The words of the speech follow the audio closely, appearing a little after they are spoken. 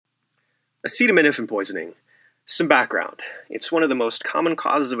Acetaminophen poisoning. Some background. It's one of the most common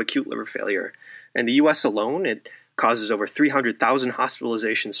causes of acute liver failure. In the US alone, it causes over 300,000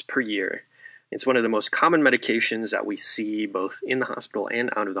 hospitalizations per year. It's one of the most common medications that we see both in the hospital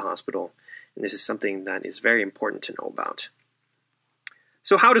and out of the hospital, and this is something that is very important to know about.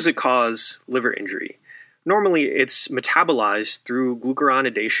 So how does it cause liver injury? Normally, it's metabolized through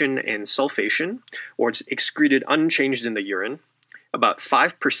glucuronidation and sulfation, or it's excreted unchanged in the urine. About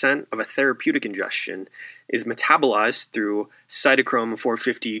 5% of a therapeutic ingestion is metabolized through cytochrome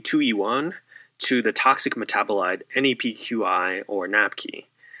 450-2E1 to the toxic metabolite NAPQI or NAPQI.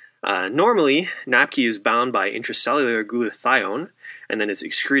 Normally, NAPQI is bound by intracellular glutathione, and then it's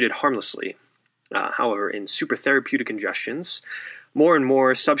excreted harmlessly. However, in supertherapeutic ingestions, more and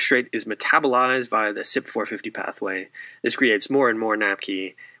more substrate is metabolized via the CYP450 pathway. This creates more and more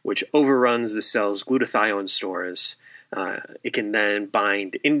NAPQI, which overruns the cell's glutathione stores. It can then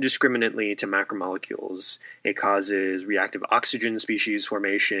bind indiscriminately to macromolecules. It causes reactive oxygen species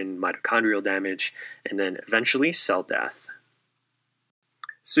formation, mitochondrial damage, and then eventually cell death.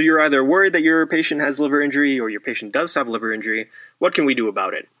 So you're either worried that your patient has liver injury or your patient does have liver injury. What can we do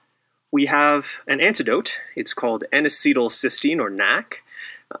about it? We have an antidote. It's called N-acetylcysteine, or NAC.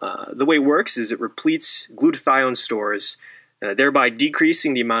 The way it works is it repletes glutathione stores, thereby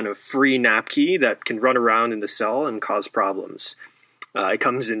decreasing the amount of free NAPQI that can run around in the cell and cause problems. It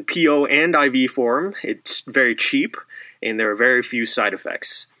comes in PO and IV form. It's very cheap, and there are very few side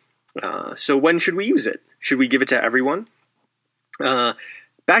effects. So when should we use it? Should we give it to everyone?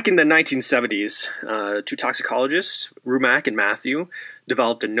 Back in the 1970s, two toxicologists, Rumack and Matthew,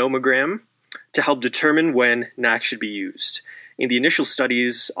 developed a nomogram to help determine when NAC should be used. In the initial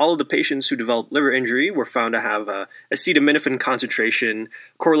studies, all of the patients who developed liver injury were found to have a acetaminophen concentration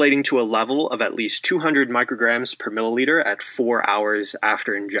correlating to a level of at least 200 micrograms per milliliter at 4 hours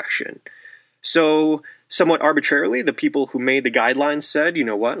after injection. So, somewhat arbitrarily, the people who made the guidelines said, you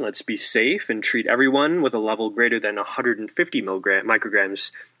know what, let's be safe and treat everyone with a level greater than 150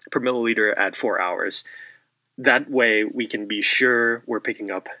 micrograms per milliliter at 4 hours. That way, we can be sure we're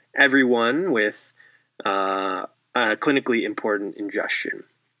picking up everyone with a clinically important ingestion.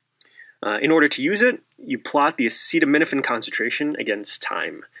 In order to use it, you plot the acetaminophen concentration against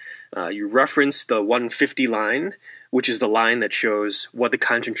time. You reference the 150 line, which is the line that shows what the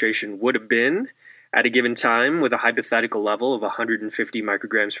concentration would have been at a given time with a hypothetical level of 150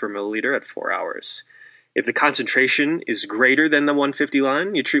 micrograms per milliliter at 4 hours. If the concentration is greater than the 150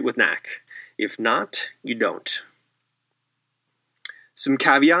 line, you treat with NAC. If not, you don't. Some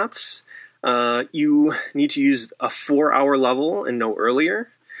caveats. You need to use a 4-hour level and no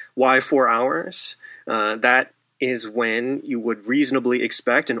earlier. Why 4 hours? That is when you would reasonably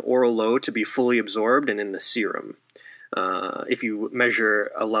expect an oral load to be fully absorbed and in the serum. If you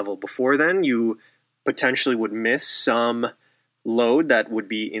measure a level before then, you potentially would miss some load that would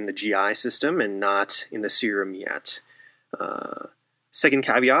be in the GI system and not in the serum yet. Second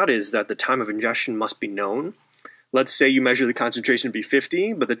caveat is that the time of ingestion must be known. Let's say you measure the concentration to be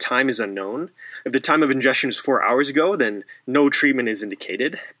 50, but the time is unknown. If the time of ingestion is 4 hours ago, then no treatment is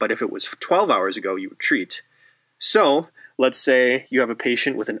indicated. But if it was 12 hours ago, you would treat. So, let's say you have a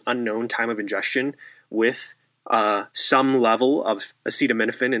patient with an unknown time of ingestion with some level of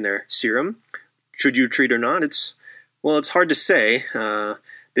acetaminophen in their serum. Should you treat or not? It's hard to say.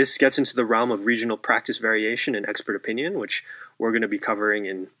 This gets into the realm of regional practice variation and expert opinion, which we're going to be covering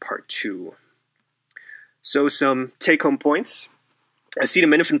in part 2. So some take-home points.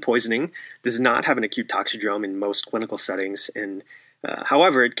 Acetaminophen poisoning does not have an acute toxidrome in most clinical settings, and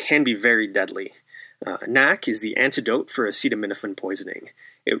however, it can be very deadly. NAC is the antidote for acetaminophen poisoning.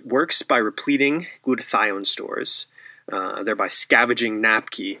 It works by repleting glutathione stores, thereby scavenging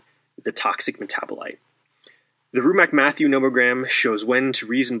NAPQI, the toxic metabolite. The Rumack-Matthew nomogram shows when to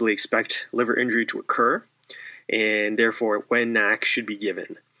reasonably expect liver injury to occur, and therefore when NAC should be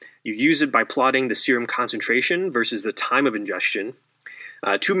given. You use it by plotting the serum concentration versus the time of ingestion.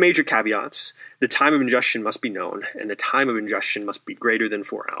 Two major caveats. The time of ingestion must be known, and the time of ingestion must be greater than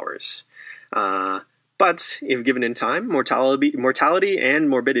 4 hours. But if given in time, mortality and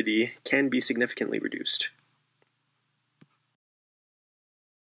morbidity can be significantly reduced.